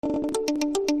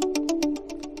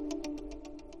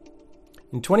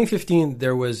In 2015,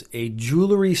 there was a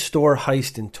jewelry store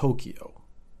heist in Tokyo,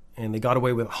 and they got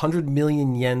away with 100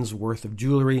 million yen's worth of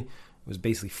jewelry. It was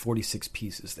basically 46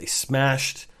 pieces. They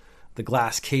smashed the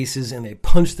glass cases and they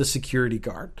punched the security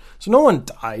guard. So no one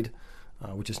died,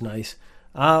 which is nice.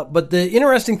 But the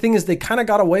interesting thing is they kind of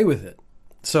got away with it.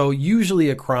 So usually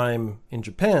a crime in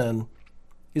Japan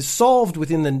is solved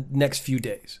within the next few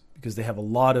days because they have a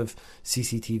lot of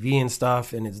CCTV and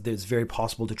stuff, and it's very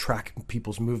possible to track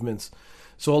people's movements.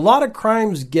 So a lot of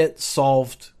crimes get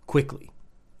solved quickly.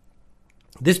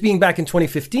 This being back in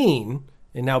 2015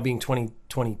 and now being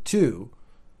 2022,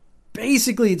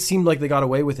 basically it seemed like they got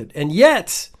away with it. And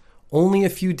yet, only a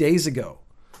few days ago,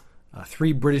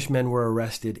 3 British men were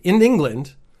arrested in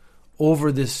England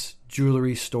over this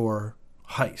jewelry store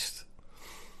heist.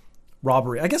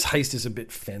 Robbery. I guess heist is a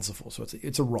bit fanciful, so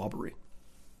it's a robbery.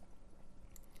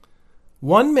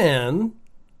 One man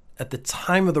at the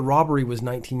time of the robbery was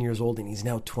 19 years old and he's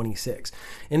now 26.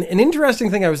 And an interesting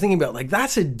thing I was thinking about, like,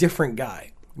 that's a different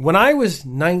guy. When I was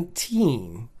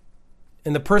 19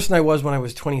 and the person I was when I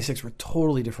was 26 were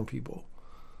totally different people.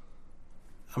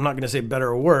 I'm not going to say better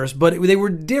or worse, but they were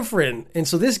different. And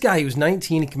so this guy, he was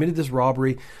 19, he committed this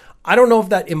robbery. I don't know if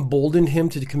that emboldened him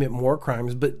to commit more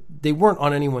crimes, but they weren't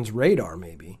on anyone's radar,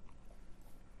 maybe.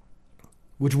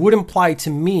 Which would imply to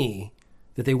me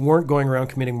that they weren't going around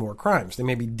committing more crimes. They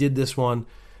maybe did this one,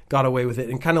 got away with it,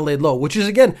 and kind of laid low, which is,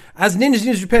 again, as Ninja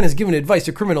News Japan has given advice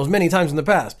to criminals many times in the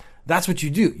past, that's what you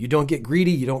do. You don't get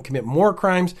greedy. You don't commit more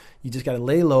crimes. You just got to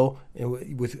lay low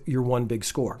with your one big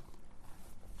score.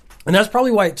 And that's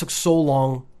probably why it took so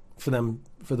long for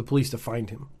the police to find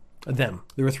him. Them.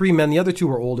 There were 3 men. The other 2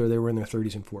 were older. They were in their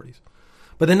 30s and 40s.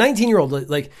 But the 19-year-old,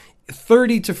 like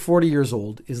 30 to 40 years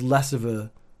old, is less of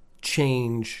a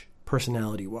change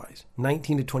personality-wise.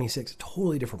 19 to 26, a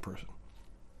totally different person.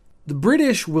 The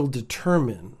British will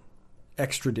determine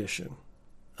extradition.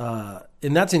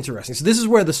 And that's interesting. So this is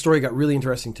where the story got really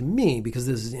interesting to me, because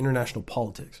this is international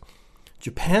politics.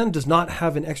 Japan does not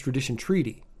have an extradition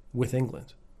treaty with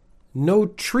England. No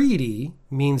treaty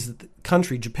means that the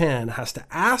country, Japan, has to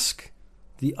ask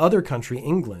the other country,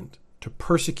 England, to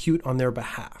persecute on their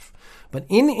behalf. But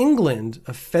in England,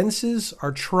 offenses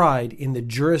are tried in the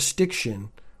jurisdiction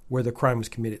where the crime was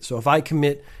committed. So if I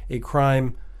commit a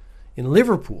crime in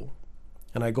Liverpool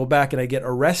and I go back and I get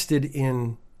arrested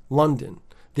in London,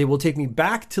 they will take me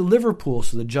back to Liverpool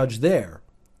so the judge there,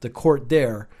 the court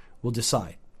there, will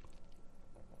decide.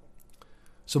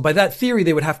 So by that theory,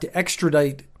 they would have to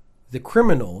extradite the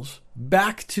criminals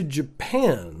back to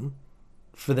Japan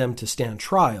for them to stand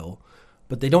trial,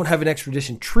 but they don't have an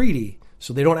extradition treaty,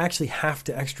 so they don't actually have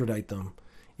to extradite them.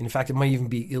 In fact, it might even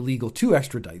be illegal to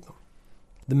extradite them.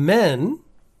 The men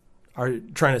are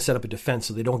trying to set up a defense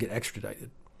so they don't get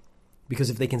extradited, because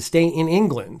if they can stay in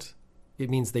England, it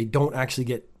means they don't actually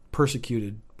get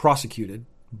prosecuted,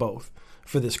 both,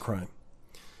 for this crime.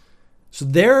 So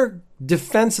their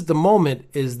defense at the moment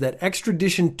is that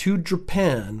extradition to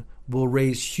Japan will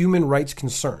raise human rights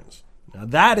concerns. Now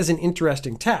that is an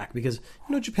interesting tack because,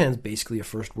 Japan's basically a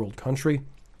first world country.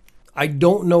 I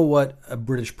don't know what a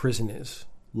British prison is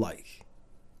like,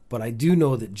 but I do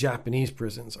know that Japanese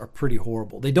prisons are pretty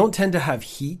horrible. They don't tend to have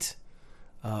heat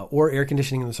or air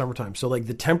conditioning in the summertime. So like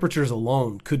the temperatures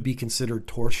alone could be considered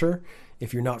torture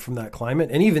if you're not from that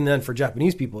climate. And even then for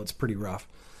Japanese people, it's pretty rough.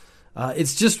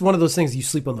 It's just one of those things. You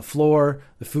sleep on the floor.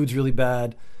 The food's really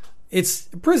bad. It's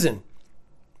prison.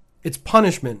 It's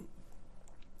punishment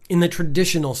in the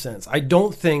traditional sense. I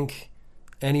don't think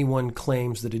anyone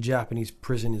claims that a Japanese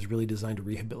prison is really designed to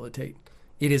rehabilitate.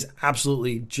 It is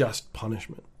absolutely just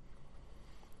punishment.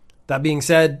 That being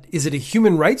said, is it a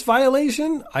human rights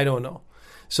violation? I don't know.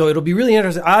 So it'll be really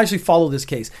interesting. I actually follow this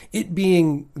case. It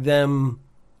being them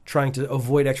trying to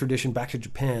avoid extradition back to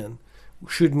Japan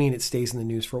should mean it stays in the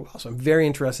news for a while. So I'm very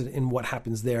interested in what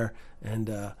happens there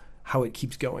and how it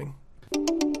keeps going.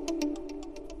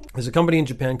 There's a company in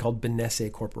Japan called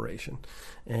Benesse Corporation,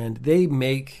 and they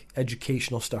make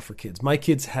educational stuff for kids. My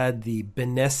kids had the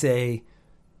Benesse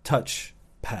touch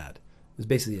pad. It was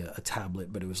basically a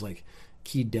tablet, but it was like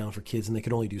keyed down for kids, and they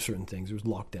could only do certain things. It was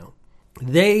locked down.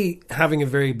 They, having a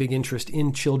very big interest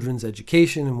in children's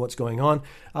education and what's going on,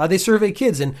 they survey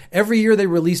kids, and every year they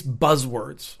release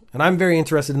buzzwords. And I'm very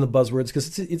interested in the buzzwords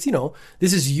because it's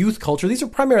this is youth culture. These are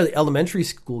primarily elementary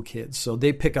school kids, so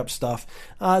they pick up stuff.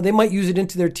 They might use it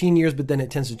into their teen years, but then it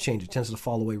tends to change. It tends to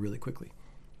fall away really quickly.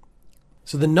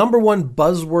 So the number one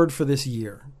buzzword for this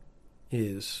year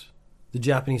is, the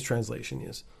Japanese translation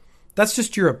is, that's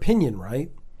just your opinion,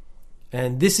 right?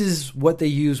 And this is what they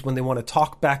use when they want to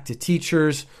talk back to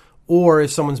teachers Or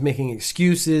if someone's making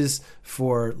excuses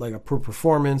for like a poor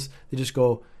performance, they just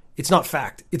go, it's not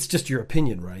fact. It's just your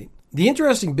opinion, right? The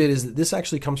interesting bit is that this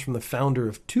actually comes from the founder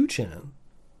of 2chan,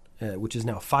 which is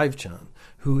now 5chan,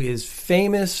 who is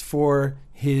famous for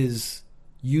his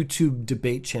YouTube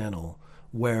debate channel,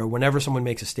 where whenever someone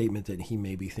makes a statement that he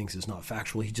maybe thinks is not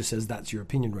factual, he just says, that's your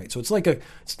opinion, right? So it's like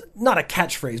it's not a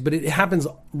catchphrase, but it happens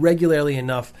regularly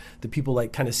enough that people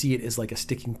like kind of see it as like a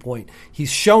sticking point. He's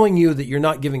showing you that you're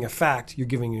not giving a fact, you're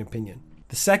giving an opinion.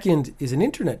 The second is an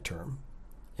internet term,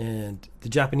 and the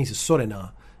Japanese is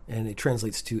sorena, and it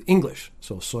translates to English.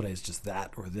 So sore is just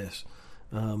that or this.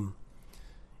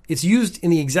 It's used in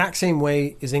the exact same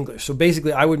way as English. So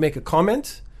basically, I would make a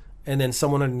comment, and then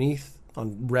someone underneath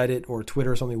on Reddit or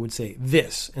Twitter or something would say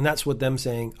this, and that's what them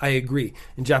saying, I agree.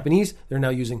 In Japanese, they're now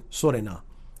using sorena,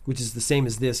 which is the same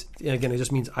as this. And again, it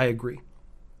just means I agree.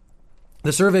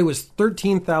 The survey was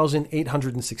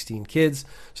 13,816 kids.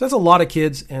 So that's a lot of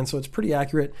kids, and so it's pretty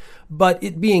accurate. But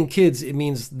it being kids, it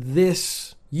means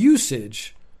this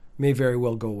usage may very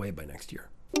well go away by next year.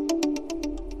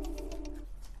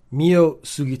 Mio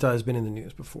Sugita has been in the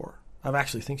news before. I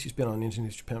actually think she's been on Ninja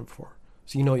News Japan before.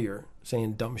 So you know you're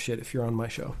saying dumb shit if you're on my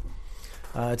show.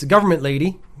 It's a government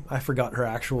lady. I forgot her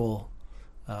actual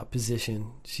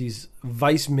position. She's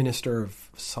vice minister of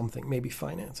something, maybe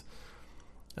finance.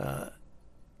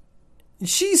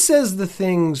 She says the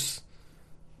things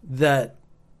that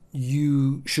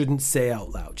you shouldn't say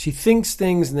out loud. She thinks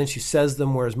things and then she says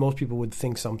them, whereas most people would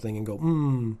think something and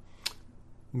go,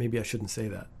 maybe I shouldn't say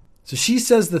that. So she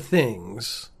says the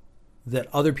things that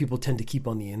other people tend to keep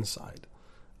on the inside.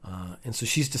 And so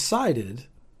she's decided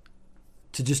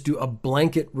to just do a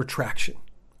blanket retraction,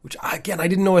 which, again, I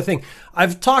didn't know a thing.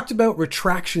 I've talked about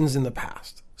retractions in the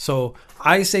past. So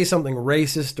I say something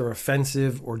racist or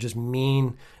offensive or just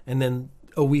mean, and then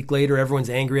a week later, everyone's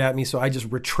angry at me, so I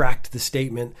just retract the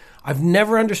statement. I've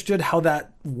never understood how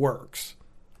that works.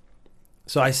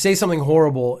 So I say something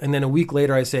horrible, and then a week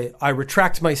later I say, I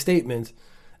retract my statement.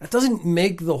 That doesn't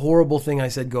make the horrible thing I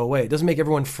said go away. It doesn't make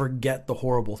everyone forget the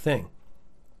horrible thing.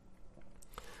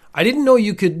 I didn't know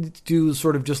you could do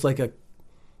sort of just like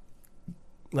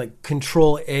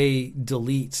Control A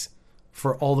delete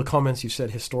for all the comments you've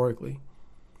said historically.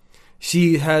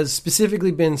 She has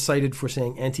specifically been cited for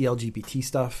saying anti-LGBT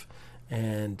stuff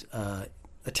and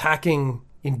attacking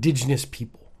indigenous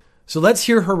people. So let's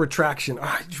hear her retraction.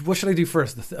 What should I do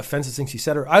first? The offensive thing she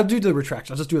said, or I'll do the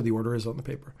retraction. I'll just do what the order is on the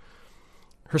paper.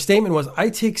 Her statement was, I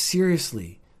take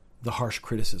seriously the harsh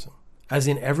criticism, as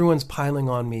in everyone's piling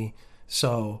on me,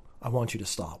 so I want you to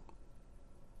stop.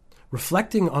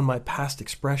 Reflecting on my past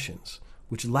expressions,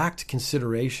 which lacked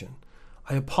consideration,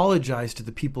 I apologize to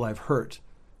the people I've hurt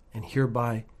and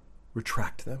hereby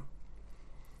retract them.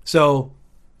 So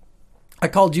I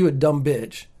called you a dumb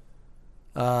bitch.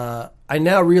 I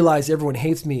now realize everyone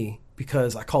hates me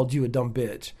because I called you a dumb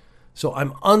bitch. So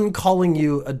I'm uncalling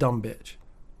you a dumb bitch.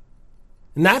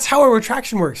 And that's how a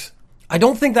retraction works. I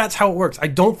don't think that's how it works. I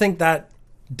don't think that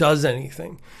does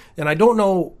anything. And I don't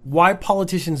know why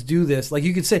politicians do this. Like,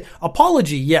 you could say,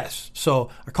 apology, yes. So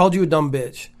I called you a dumb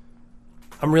bitch.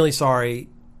 I'm really sorry.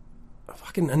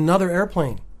 Fucking another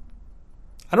airplane.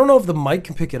 I don't know if the mic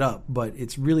can pick it up, but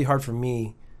it's really hard for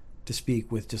me to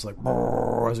speak with just like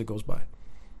as it goes by.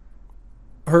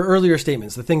 Her earlier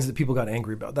statements, the things that people got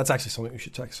angry about, that's actually something we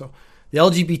should check. So the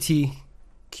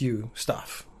LGBTQ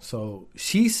stuff. So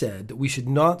she said that we should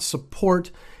not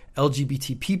support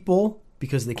LGBT people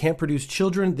because they can't produce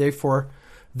children. Therefore,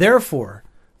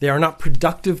 they are not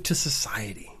productive to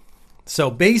society.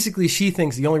 So basically, she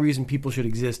thinks the only reason people should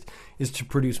exist is to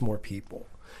produce more people.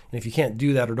 And if you can't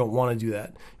do that or don't want to do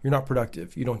that, you're not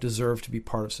productive. You don't deserve to be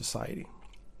part of society.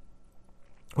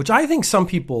 Which I think some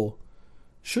people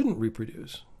shouldn't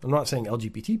reproduce. I'm not saying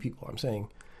LGBT people. I'm saying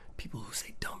people who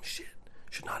say dumb shit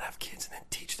should not have kids and then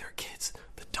teach their kids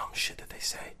the dumb shit that they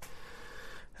say.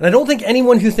 And I don't think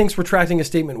anyone who thinks retracting a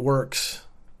statement works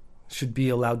should be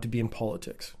allowed to be in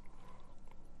politics.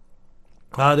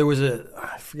 There was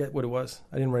I forget what it was.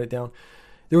 I didn't write it down.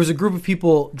 There was a group of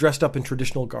people dressed up in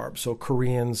traditional garb. So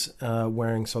Koreans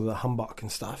wearing some of the hanbok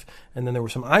and stuff. And then there were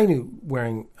some Ainu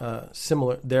wearing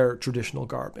their traditional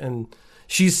garb. And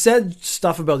she said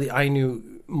stuff about the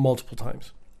Ainu multiple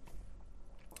times.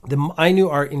 The Ainu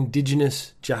are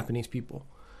indigenous Japanese people.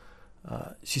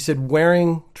 She said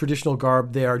wearing traditional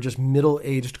garb, they are just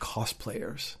middle-aged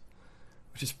cosplayers,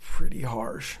 which is pretty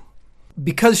harsh.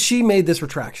 Because she made this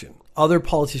retraction, other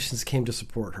politicians came to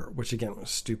support her, which again was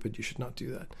stupid. You should not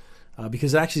do that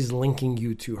because it actually is linking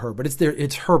you to her. But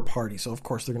it's her party, so of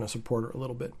course they're going to support her a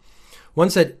little bit. One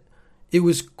said, it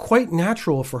was quite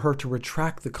natural for her to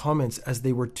retract the comments as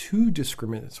they were too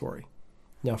discriminatory.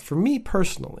 Now, for me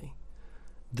personally,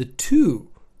 the "too"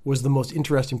 was the most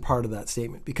interesting part of that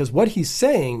statement, because what he's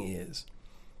saying is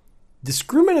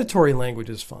discriminatory language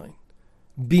is fine.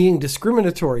 Being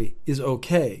discriminatory is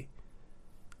okay.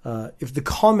 If the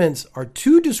comments are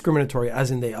too discriminatory,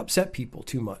 as in they upset people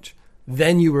too much,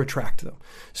 then you retract them.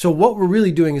 So what we're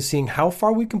really doing is seeing how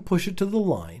far we can push it to the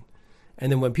line.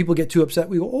 And then when people get too upset,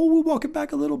 we go, oh, we'll walk it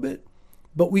back a little bit.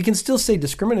 But we can still say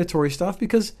discriminatory stuff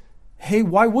because, hey,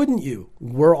 why wouldn't you?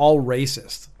 We're all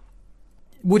racist.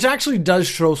 Which actually does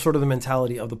show sort of the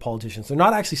mentality of the politicians. They're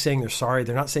not actually saying they're sorry.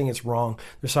 They're not saying it's wrong.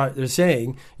 They're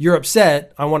saying, you're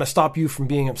upset. I want to stop you from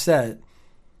being upset.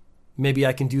 Maybe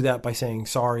I can do that by saying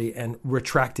sorry and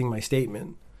retracting my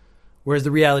statement. Whereas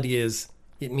the reality is,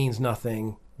 it means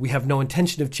nothing. We have no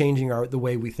intention of changing the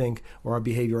way we think or our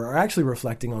behavior or actually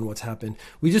reflecting on what's happened.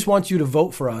 We just want you to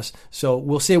vote for us. So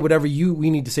we'll say whatever we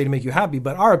need to say to make you happy,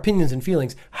 but our opinions and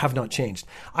feelings have not changed.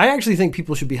 I actually think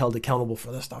people should be held accountable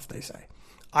for the stuff they say.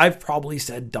 I've probably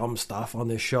said dumb stuff on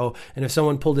this show, and if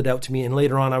someone pulled it out to me and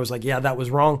later on I was like, yeah, that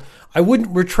was wrong, I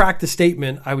wouldn't retract the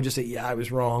statement. I would just say, yeah, I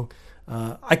was wrong.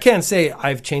 I can't say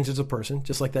I've changed as a person,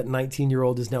 just like that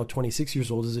 19-year-old is now 26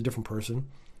 years old, is a different person.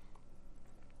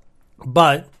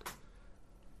 But,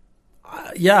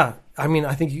 yeah, I mean,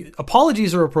 I think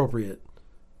apologies are appropriate,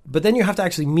 but then you have to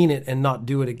actually mean it and not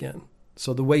do it again.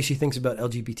 So the way she thinks about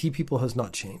LGBT people has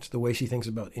not changed. The way she thinks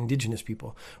about Indigenous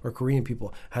people or Korean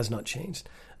people has not changed.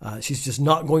 She's just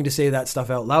not going to say that stuff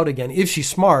out loud again. If she's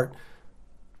smart,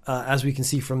 as we can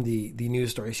see from the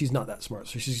news story, she's not that smart.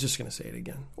 So she's just going to say it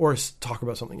again or talk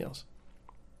about something else.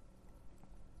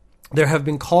 There have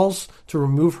been calls to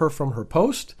remove her from her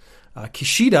post.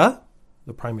 Kishida,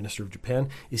 the Prime Minister of Japan,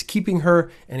 is keeping her,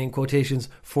 and in quotations,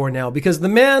 for now. Because the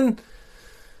man,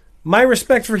 my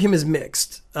respect for him is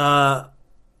mixed. The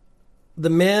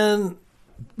man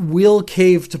will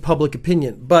cave to public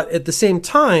opinion. But at the same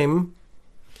time,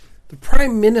 the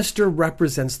Prime Minister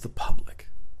represents the public.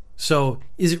 So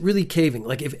is it really caving?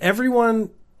 Like if everyone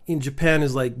in Japan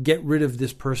is like, get rid of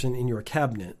this person in your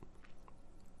cabinet,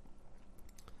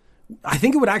 I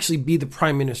think it would actually be the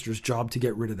Prime Minister's job to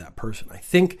get rid of that person. I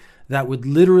think that would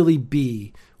literally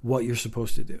be what you're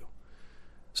supposed to do.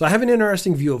 So I have an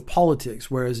interesting view of politics,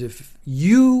 whereas if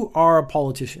you are a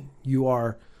politician, you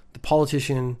are the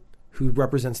politician who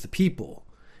represents the people,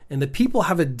 and the people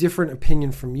have a different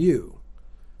opinion from you,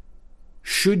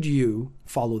 should you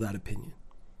follow that opinion?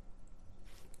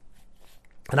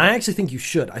 And I actually think you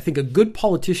should. I think a good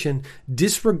politician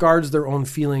disregards their own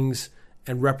feelings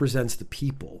and represents the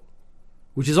people,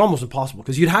 which is almost impossible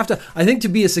because you'd have to, I think to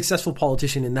be a successful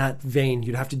politician in that vein,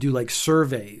 you'd have to do like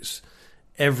surveys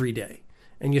every day.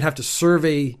 And you'd have to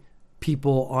survey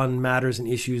people on matters and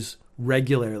issues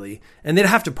regularly. And they'd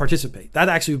have to participate. That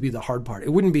actually would be the hard part. It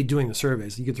wouldn't be doing the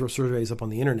surveys. You could throw surveys up on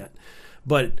the internet.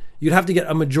 But you'd have to get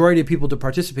a majority of people to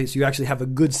participate so you actually have a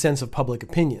good sense of public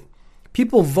opinion.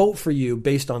 People vote for you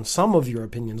based on some of your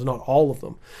opinions, not all of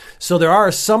them. So there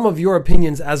are some of your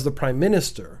opinions as the Prime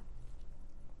Minister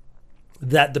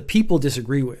that the people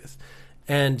disagree with.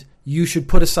 And you should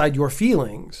put aside your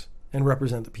feelings and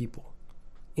represent the people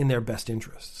in their best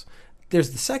interests.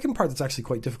 There's the second part that's actually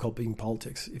quite difficult being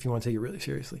politics, if you want to take it really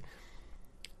seriously.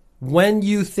 When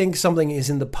you think something is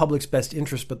in the public's best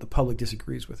interest, but the public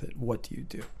disagrees with it, what do you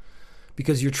do?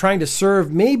 Because you're trying to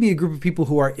serve maybe a group of people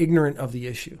who are ignorant of the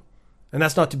issue. And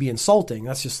that's not to be insulting.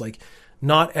 That's just like,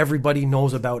 not everybody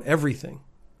knows about everything,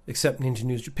 except Ninja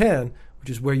News Japan, which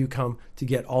is where you come to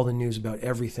get all the news about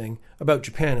everything, about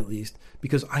Japan at least,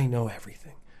 because I know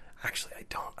everything. Actually, I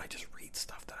don't. I just read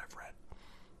stuff that I've read.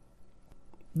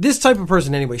 This type of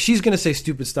person, anyway, she's going to say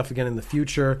stupid stuff again in the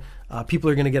future. People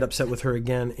are going to get upset with her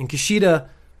again. And Kishida,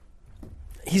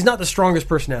 he's not the strongest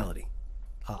personality.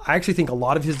 I actually think a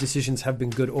lot of his decisions have been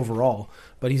good overall,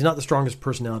 but he's not the strongest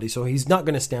personality, so he's not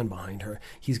going to stand behind her.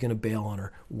 He's going to bail on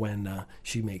her when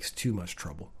she makes too much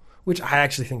trouble, which I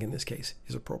actually think in this case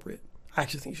is appropriate. I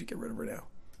actually think you should get rid of her now.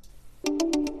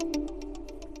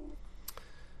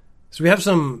 So we have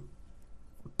some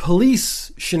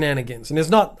police shenanigans, and it's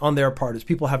not on their part. It's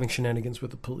people having shenanigans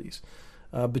with the police.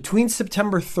 Between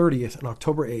September 30th and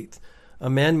October 8th, a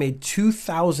man made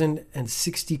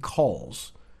 2,060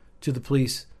 calls to the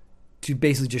police to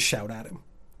basically just shout at him.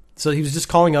 So he was just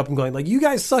calling up and going like, you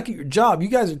guys suck at your job. You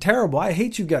guys are terrible. I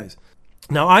hate you guys.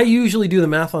 Now, I usually do the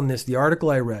math on this. The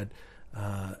article I read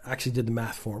actually did the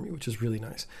math for me, which is really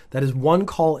nice. That is one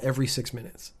call every 6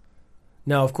 minutes.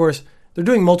 Now, of course, they're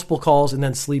doing multiple calls and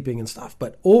then sleeping and stuff.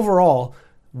 But overall,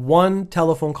 one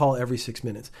telephone call every 6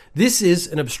 minutes. This is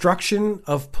an obstruction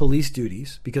of police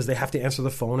duties because they have to answer the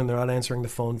phone and they're not answering the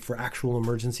phone for actual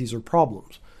emergencies or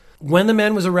problems. When the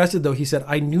man was arrested, though, he said,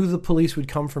 I knew the police would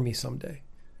come for me someday.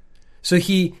 So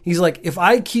he's like, if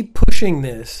I keep pushing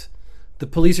this, the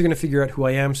police are going to figure out who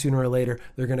I am sooner or later.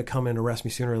 They're going to come and arrest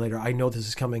me sooner or later. I know this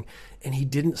is coming. And he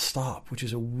didn't stop, which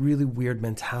is a really weird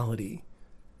mentality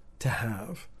to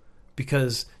have.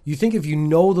 Because you think if you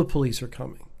know the police are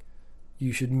coming,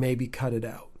 you should maybe cut it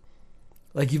out.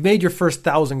 Like you've made your first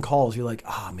 1,000 calls. You're like,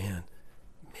 man,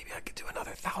 maybe I could do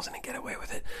another 1,000 and get away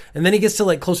with it. And then he gets to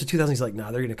like close to 2,000. He's like, nah,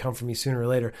 they're going to come for me sooner or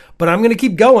later. But I'm going to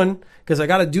keep going because I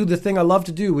got to do the thing I love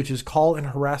to do, which is call and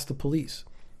harass the police.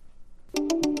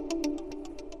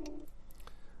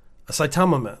 A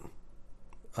Saitama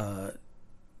man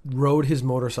rode his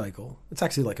motorcycle. It's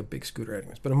actually like a big scooter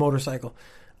anyways, but a motorcycle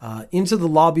into the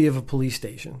lobby of a police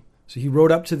station. So he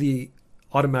rode up to the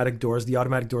automatic doors. The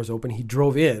automatic doors open. He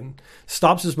drove in,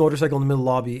 stops his motorcycle in the middle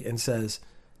lobby and says,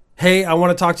 hey, I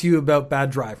want to talk to you about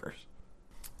bad drivers.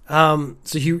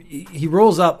 So he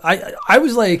rolls up. I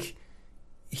was like,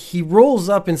 he rolls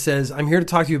up and says, I'm here to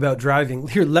talk to you about driving.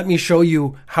 Here, let me show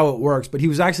you how it works. But he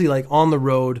was actually like on the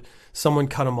road. Someone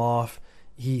cut him off.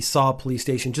 He saw a police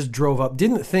station, just drove up,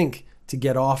 didn't think to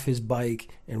get off his bike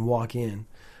and walk in.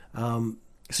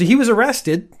 So he was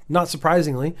arrested, not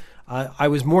surprisingly. I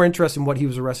was more interested in what he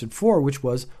was arrested for, which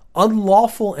was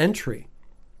unlawful entry.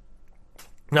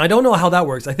 Now, I don't know how that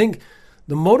works. I think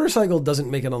the motorcycle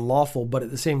doesn't make it unlawful, but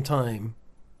at the same time,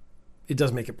 it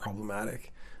does make it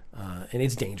problematic. And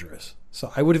it's dangerous.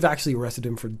 So I would have actually arrested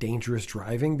him for dangerous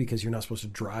driving because you're not supposed to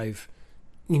drive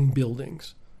in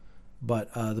buildings.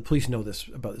 But the police know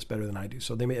about this better than I do.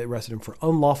 So they may arrested him for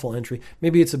unlawful entry.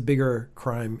 Maybe it's a bigger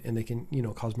crime and they can,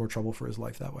 cause more trouble for his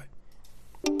life that way.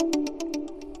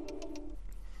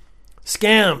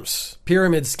 Scams,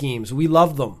 pyramid schemes. We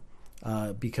love them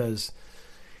because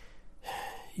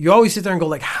you always sit there and go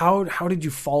like, how did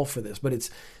you fall for this? But it's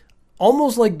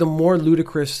almost like the more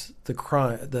ludicrous the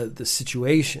crime, the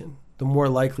situation, the more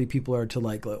likely people are to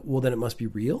like, well, then it must be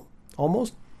real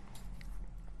almost.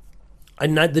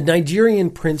 The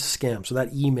Nigerian prince scam, so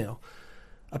that email,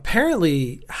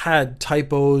 apparently had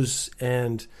typos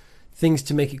and things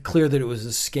to make it clear that it was a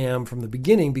scam from the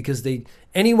beginning because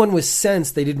anyone with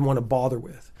sense they didn't want to bother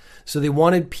with. So they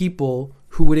wanted people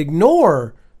who would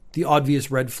ignore the obvious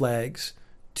red flags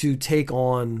to take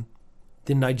on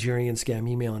the Nigerian scam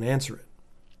email and answer it.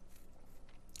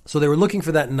 So they were looking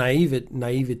for that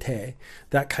naivete,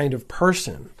 that kind of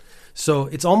person. So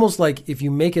it's almost like if you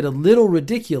make it a little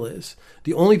ridiculous,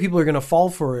 the only people who are going to fall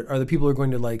for it are the people who are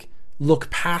going to like look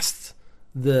past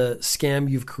the scam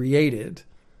you've created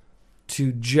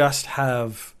to just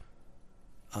have,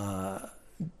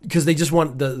 because they just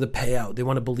want the payout. They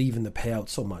want to believe in the payout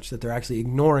so much that they're actually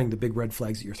ignoring the big red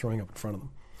flags that you're throwing up in front of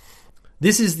them.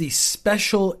 This is the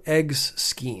special eggs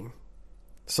scheme.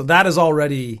 So that is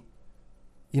already,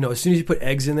 as soon as you put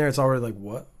eggs in there, it's already like,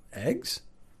 what? Eggs?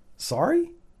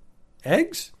 Sorry?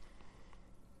 Eggs?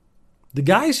 The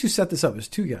guys who set this up, there's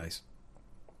two guys.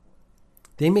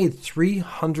 They made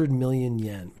 300 million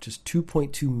yen, which is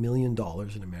 $2.2 million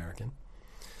in American.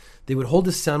 They would hold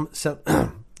a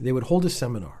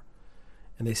seminar,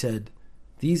 and they said,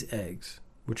 these eggs,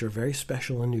 which are very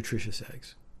special and nutritious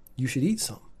eggs, you should eat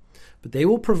some, but they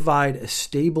will provide a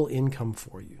stable income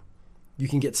for you. You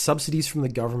can get subsidies from the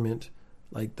government,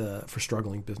 for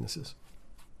struggling businesses.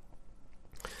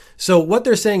 So what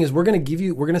they're saying is we're going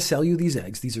to sell you these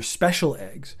eggs. These are special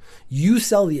eggs. You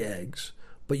sell the eggs,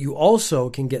 but you also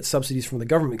can get subsidies from the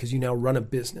government because you now run a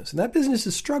business. And that business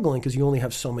is struggling because you only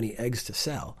have so many eggs to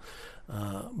sell.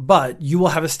 But you will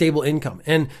have a stable income.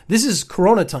 And this is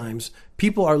Corona times.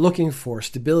 People are looking for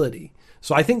stability.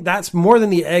 So I think that's more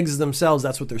than the eggs themselves.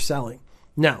 That's what they're selling.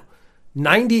 Now,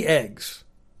 90 eggs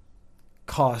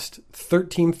cost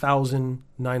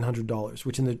 $13,900,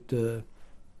 which in the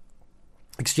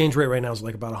exchange rate right now is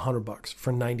like about $100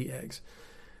 for 90 eggs.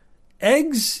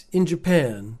 Eggs in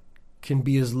Japan can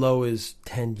be as low as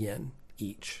 10 yen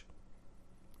each.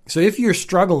 So if you're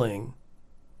struggling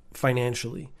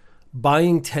financially,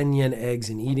 buying 10 yen eggs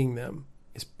and eating them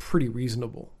is pretty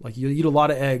reasonable. Like you eat a lot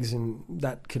of eggs and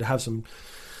that could have some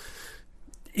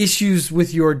issues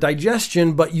with your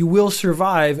digestion, but you will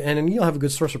survive and you'll have a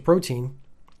good source of protein.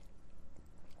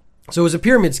 So it's a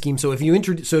pyramid scheme. So if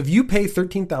you pay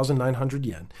 13,900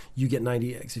 yen, you get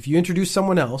 90 eggs. If you introduce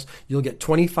someone else, you'll get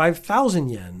 25,000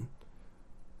 yen.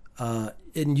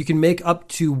 And you can make up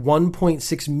to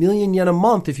 1.6 million yen a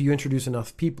month if you introduce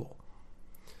enough people.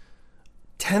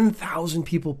 10,000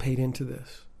 people paid into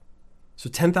this. So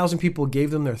 10,000 people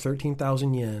gave them their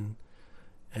 13,000 yen.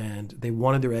 and they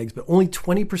wanted their eggs, but only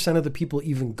 20% of the people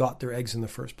even got their eggs in the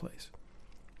first place.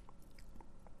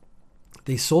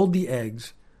 They sold the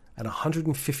eggs at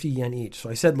 150 yen each. So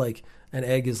I said like an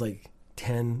egg is like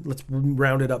 10. Let's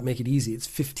round it up, make it easy. It's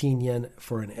 15 yen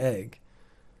for an egg.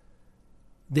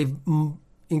 They've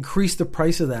increased the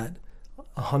price of that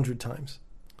 100 times.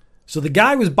 So the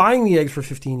guy was buying the eggs for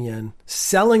 15 yen,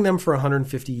 selling them for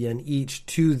 150 yen each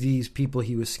to these people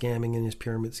he was scamming in his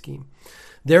pyramid scheme.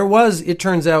 There was, it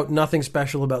turns out, nothing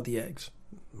special about the eggs,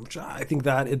 which I think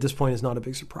that at this point is not a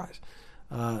big surprise.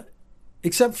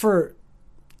 Except for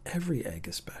every egg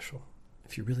is special,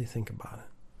 if you really think about it.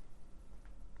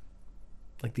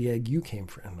 Like the egg you came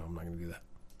from. No, I'm not going to do that.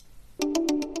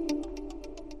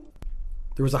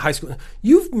 There was a high school.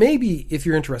 You've maybe, if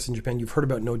you're interested in Japan, you've heard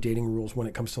about no dating rules when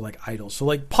it comes to like idols. So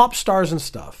like pop stars and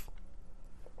stuff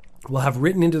will have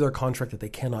written into their contract that they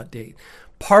cannot date.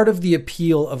 Part of the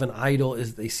appeal of an idol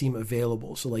is they seem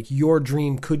available. So like your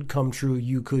dream could come true.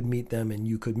 You could meet them and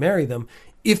you could marry them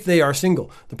if they are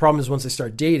single. The problem is once they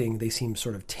start dating, they seem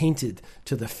sort of tainted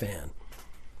to the fan.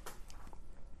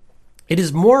 It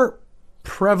is more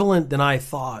prevalent than I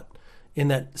thought in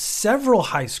that several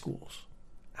high schools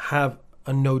have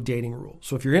a no dating rule.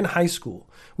 So if you're in high school,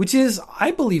 which is,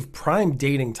 I believe, prime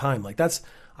dating time, like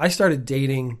I started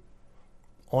dating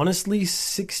honestly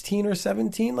 16 or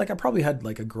 17. Like I probably had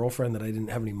like a girlfriend that I didn't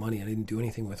have any money and I didn't do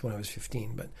anything with when I was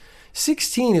 15. But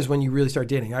 16 is when you really start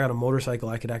dating. I got a motorcycle.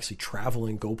 I could actually travel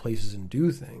and go places and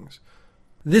do things.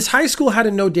 This high school had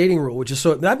a no dating rule, which is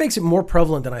so that makes it more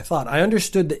prevalent than I thought. I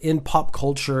understood that in pop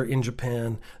culture in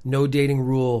Japan, no dating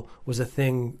rule was a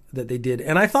thing that they did.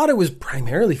 And I thought it was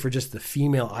primarily for just the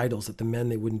female idols, that the men,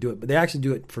 they wouldn't do it. But they actually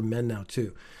do it for men now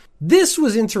too. This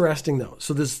was interesting though.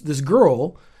 So this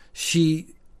girl,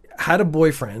 she had a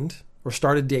boyfriend or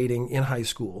started dating in high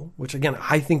school, which again,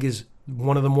 I think is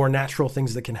one of the more natural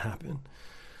things that can happen.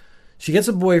 She gets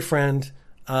a boyfriend.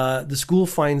 The school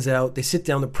finds out. They sit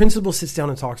down. The principal sits down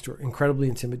and talks to her. Incredibly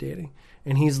intimidating.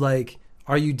 And he's like,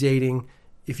 are you dating?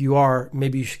 If you are,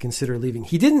 maybe you should consider leaving.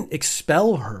 He didn't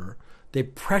expel her. They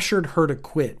pressured her to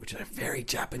quit, which is a very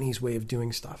Japanese way of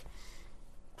doing stuff.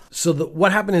 So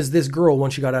what happened is this girl,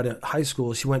 when she got out of high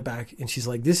school, she went back and she's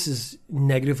like, this is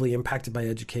negatively impacted by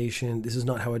education. This is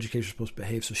not how education is supposed to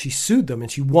behave. So she sued them and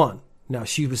she won. Now,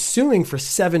 she was suing for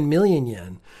 7 million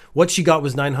yen. What she got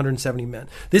was 970 men.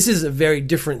 This is a very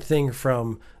different thing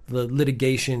from the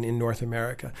litigation in North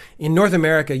America. In North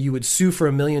America, you would sue for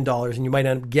 $1 million and you might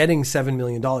end up getting $7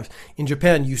 million. In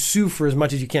Japan, you sue for as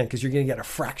much as you can because you're going to get a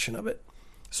fraction of it.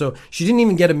 So she didn't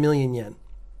even get 1 million yen.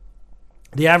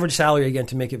 The average salary, again,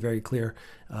 to make it very clear,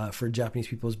 for Japanese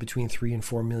people is between 3 and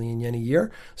 4 million yen a year.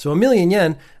 So 1 million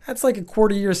yen, that's like a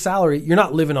quarter year's salary. You're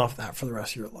not living off that for the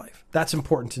rest of your life. That's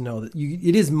important to know that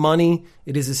it is money.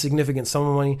 It is a significant sum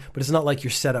of money, but it's not like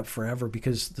you're set up forever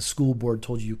because the school board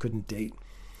told you couldn't date.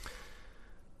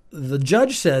 The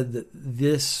judge said that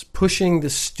this pushing the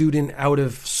student out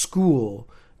of school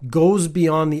goes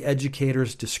beyond the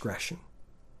educator's discretion.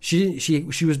 She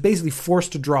was basically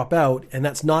forced to drop out, and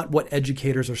that's not what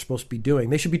educators are supposed to be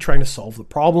doing. They should be trying to solve the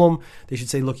problem. They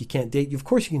should say, look, you can't date. Of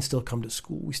course, you can still come to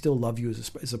school. We still love you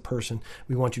as a person.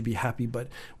 We want you to be happy, but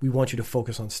we want you to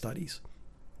focus on studies.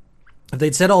 If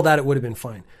they'd said all that, it would have been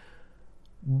fine.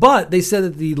 But they said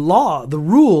that the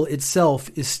rule itself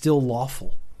is still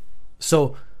lawful.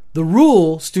 So the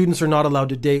rule, students are not allowed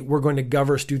to date. We're going to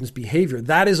govern students' behavior.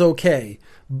 That is okay.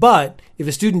 But if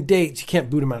a student dates, you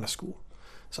can't boot him out of school.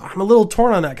 So I'm a little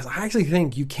torn on that because I actually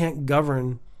think you can't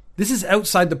govern. This is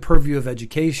outside the purview of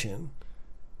education.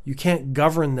 You can't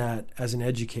govern that as an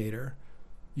educator.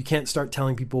 You can't start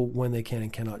telling people when they can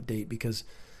and cannot date because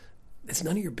it's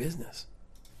none of your business.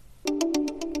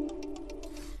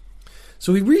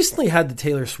 So we recently had the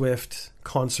Taylor Swift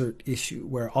concert issue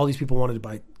where all these people wanted to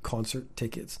buy concert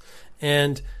tickets.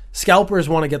 And scalpers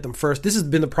want to get them first. This has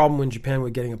been the problem in Japan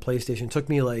with getting a PlayStation. It took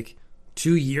me like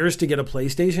 2 years to get a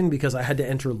PlayStation because I had to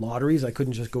enter lotteries. I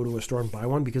couldn't just go to a store and buy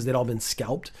one because they'd all been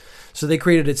scalped. So they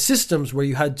created systems where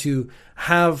you had to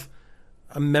have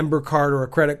a member card or a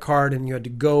credit card and you had to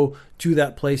go to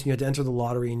that place and you had to enter the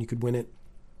lottery and you could win it.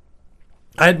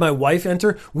 I had my wife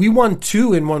enter. We won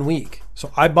 2 in 1 week.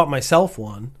 So I bought myself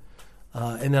one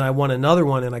and then I won another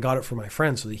one and I got it for my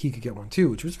friend so that he could get one too,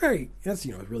 which was that's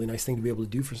a really nice thing to be able to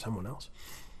do for someone else.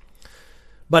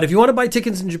 But if you want to buy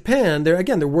tickets in Japan, they're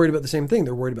worried about the same thing.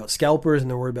 They're worried about scalpers and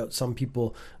they're worried about some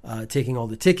people taking all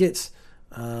the tickets.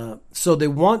 So they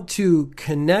want to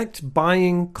connect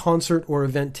buying concert or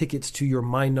event tickets to your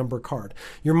My Number card.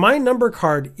 Your My Number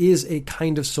card is a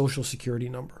kind of social security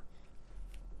number,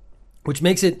 which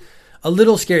makes it a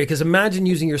little scary, because imagine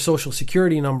using your social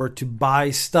security number to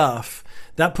buy stuff.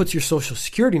 That puts your social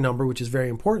security number, which is very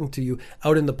important to you,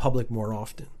 out in the public more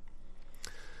often.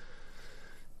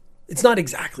 It's not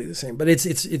exactly the same, but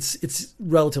it's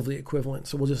relatively equivalent.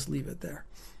 So we'll just leave it there.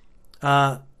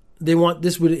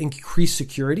 This would increase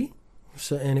security,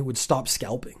 and it would stop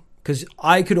scalping, because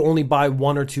I could only buy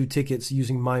 1 or 2 tickets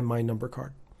using my number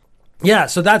card. Yeah,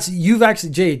 so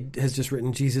Jade has just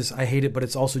written, Jesus, I hate it, but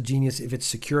it's also genius if it's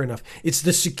secure enough. It's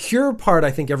the secure part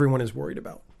I think everyone is worried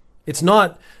about. It's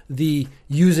not the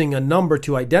using a number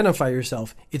to identify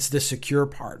yourself. It's the secure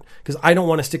part, because I don't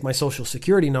want to stick my social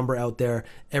security number out there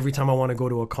every time I want to go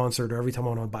to a concert or every time I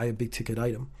want to buy a big ticket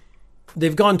item.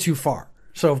 They've gone too far.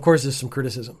 So, of course, there's some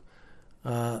criticism.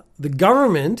 The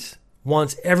government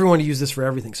wants everyone to use this for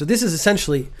everything. So this is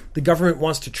essentially, the government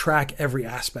wants to track every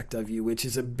aspect of you, which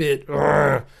is a bit,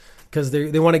 because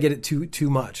they want to get it too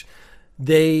much.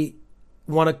 They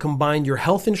want to combine your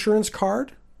health insurance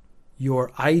card,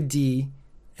 your ID,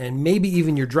 and maybe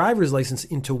even your driver's license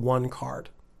into one card.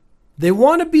 They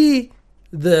want to be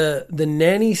the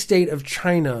nanny state of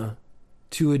China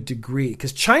to a degree,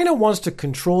 because China wants to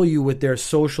control you with their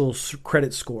social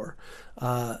credit score.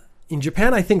 In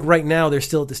Japan, I think right now they're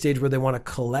still at the stage where they want to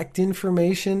collect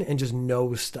information and just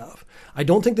know stuff. I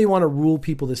don't think they want to rule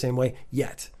people the same way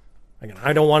yet. Again,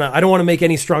 I don't want to make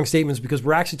any strong statements, because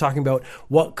we're actually talking about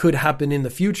what could happen in the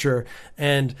future,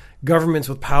 and governments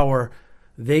with power,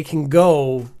 they can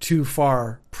go too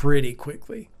far pretty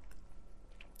quickly.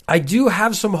 I do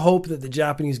have some hope that the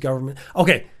Japanese government,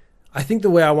 I think the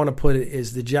way I want to put it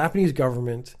is the Japanese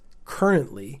government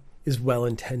currently is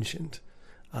well-intentioned.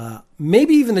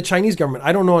 Maybe even the Chinese government.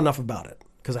 I don't know enough about it,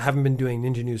 because I haven't been doing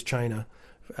Ninja News China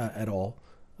at all.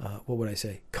 What would I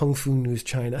say? Kung Fu News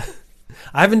China.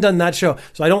 I haven't done that show.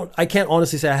 So I can't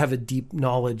honestly say I have a deep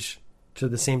knowledge to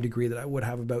the same degree that I would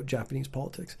have about Japanese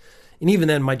politics. And even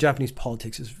then, my Japanese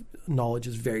politics knowledge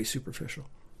is very superficial.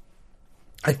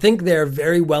 I think they're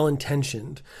very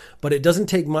well-intentioned, but it doesn't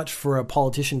take much for a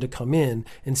politician to come in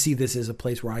and see this as a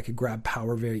place where I could grab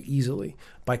power very easily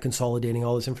by consolidating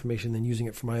all this information and then using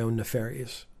it for my own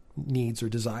nefarious needs or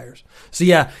desires. So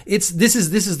yeah, this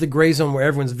is the gray zone where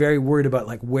everyone's very worried about,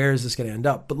 like, where is this going to end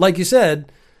up? But like you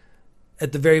said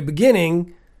at the very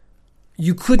beginning,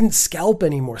 you couldn't scalp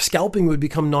anymore. Scalping would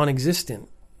become non-existent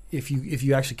if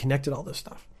you actually connected all this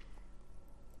stuff.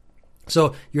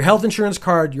 So your health insurance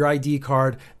card, your ID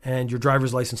card, and your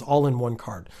driver's license all in one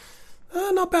card.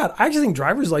 Not bad. I actually think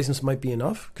driver's license might be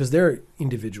enough, because they're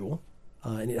individual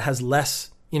and it has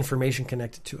less information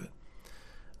connected to it.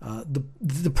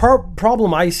 The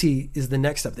problem I see is the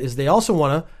next step is they also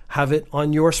want to have it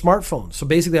on your smartphone. So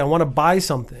basically, I want to buy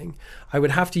something. I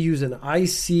would have to use an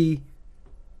IC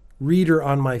reader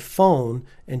on my phone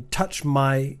and touch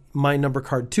my number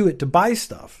card to it to buy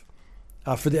stuff.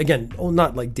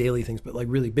 Not like daily things, but like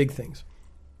really big things.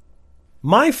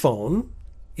 My phone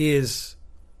is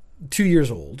 2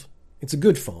 years old. It's a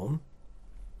good phone.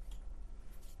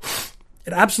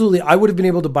 I would have been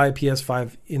able to buy a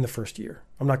PS5 in the first year.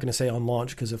 I'm not going to say on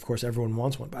launch, because of course everyone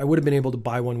wants one, but I would have been able to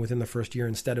buy one within the first year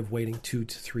instead of waiting 2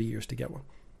 to 3 years to get one.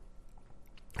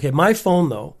 Okay, my phone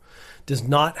though does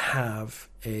not have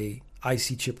a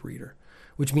IC chip reader,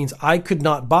 which means I could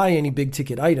not buy any big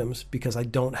ticket items because I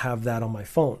don't have that on my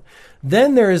phone.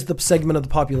 Then there is the segment of the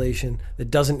population that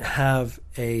doesn't have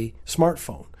a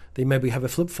smartphone. They maybe have a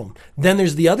flip phone. Then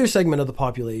there's the other segment of the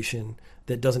population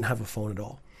that doesn't have a phone at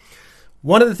all.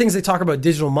 One of the things they talk about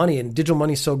digital money, and digital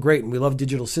money is so great, and we love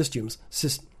digital systems.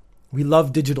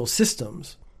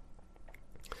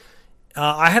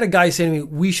 I had a guy say to me,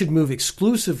 we should move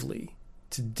exclusively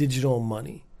to digital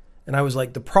money. And I was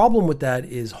like, the problem with that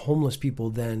is homeless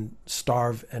people then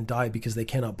starve and die because they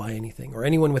cannot buy anything, or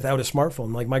anyone without a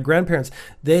smartphone. Like my grandparents,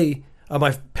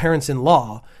 my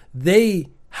parents-in-law, they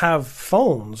have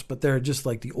phones, but they're just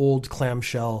like the old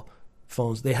clamshell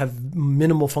phones. They have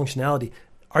minimal functionality.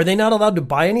 Are they not allowed to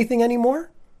buy anything anymore?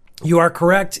 You are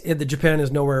correct that Japan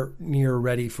is nowhere near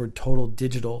ready for total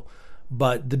digital,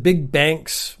 but the big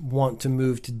banks want to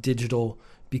move to digital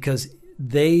because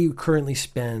they currently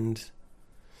spend,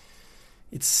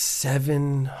 it's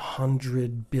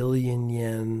 700 billion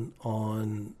yen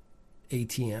on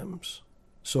ATMs.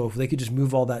 So if they could just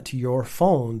move all that to your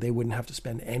phone, they wouldn't have to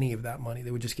spend any of that money.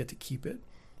 They would just get to keep it.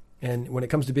 And when it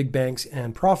comes to big banks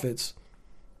and profits,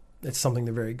 it's something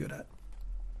they're very good at.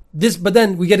 But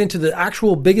then we get into the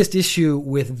actual biggest issue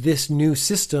with this new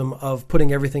system of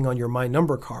putting everything on your My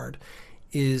Number card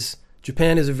is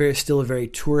Japan is still a very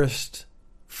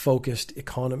tourist-focused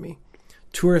economy.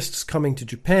 tourists coming to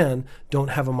Japan don't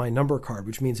have a My Number card,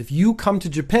 which means if you come to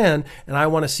Japan and I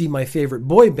want to see my favorite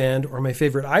boy band or my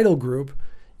favorite idol group,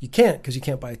 you can't, because you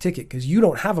can't buy a ticket because you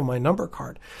don't have a My Number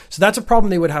card. So that's a problem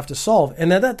they would have to solve.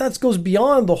 And that goes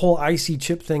beyond the whole IC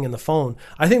chip thing in the phone.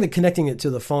 I think that connecting it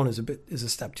to the phone is a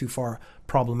step too far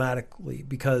problematically,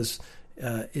 because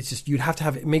it's just, you'd have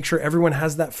to make sure everyone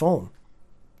has that phone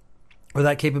or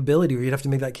that capability, or you'd have to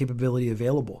make that capability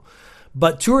available.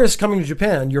 But tourists coming to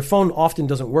Japan, your phone often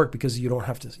doesn't work because you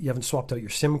haven't swapped out your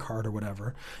SIM card or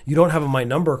whatever. You don't have a My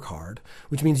Number card,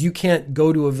 which means you can't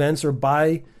go to events or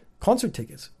buy concert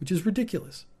tickets, which is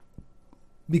ridiculous.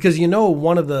 Because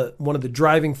one of the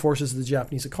driving forces of the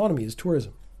Japanese economy is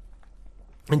tourism.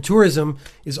 And tourism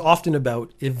is often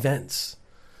about events.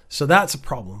 So that's a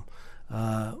problem.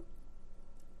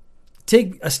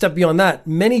 Take a step beyond that.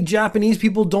 Many Japanese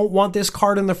people don't want this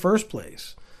card in the first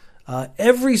place.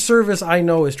 Every service I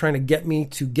know is trying to get me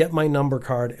to get my number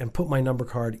card and put my number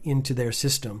card into their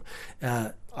system.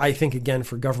 I think, again,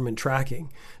 for government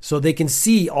tracking. So they can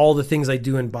see all the things I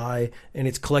do and buy, and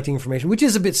it's collecting information, which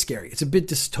is a bit scary. It's a bit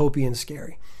dystopian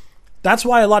scary. That's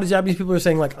why a lot of Japanese people are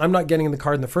saying, like, I'm not getting the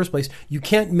card in the first place. You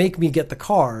can't make me get the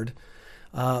card.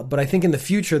 But I think in the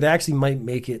future, they actually might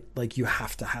make it like you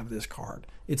have to have this card.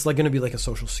 It's like going to be like a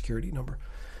social security number.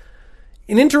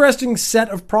 An interesting set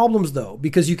of problems, though,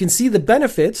 because you can see the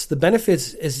benefits. The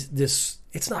benefits is this,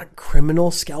 it's not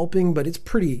criminal scalping, but it's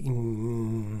pretty,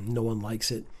 no one likes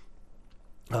it.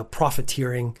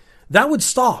 Profiteering. That would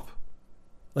stop.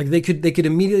 Like they could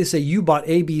immediately say you bought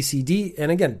A, B, C, D,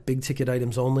 and again, big ticket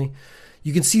items only.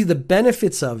 You can see the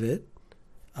benefits of it.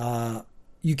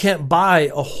 You can't buy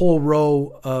a whole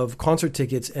row of concert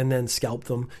tickets and then scalp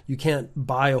them. You can't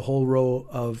buy a whole row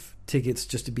of tickets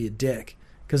just to be a dick.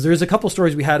 Because there's a couple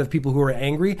stories we had of people who were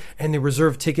angry and they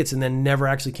reserved tickets and then never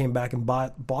actually came back and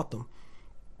bought them.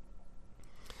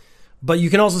 But you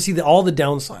can also see all the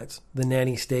downsides, the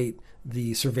nanny state,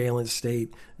 the surveillance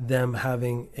state, them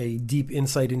having a deep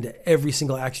insight into every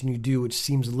single action you do, which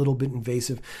seems a little bit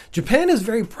invasive. Japan is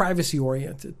very privacy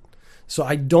oriented. So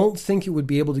I don't think it would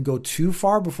be able to go too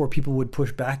far before people would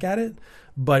push back at it.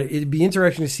 But it'd be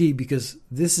interesting to see, because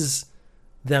this is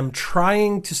them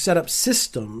trying to set up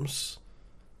systems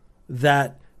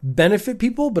that benefit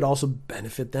people, but also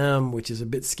benefit them, which is a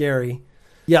bit scary.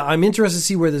 Yeah, I'm interested to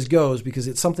see where this goes, because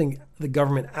it's something the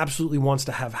government absolutely wants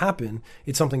to have happen.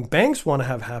 It's something banks want to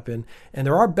have happen. And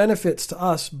there are benefits to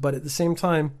us, but at the same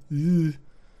time, we're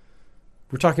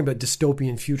talking about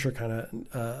dystopian future kind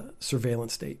of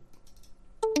surveillance state.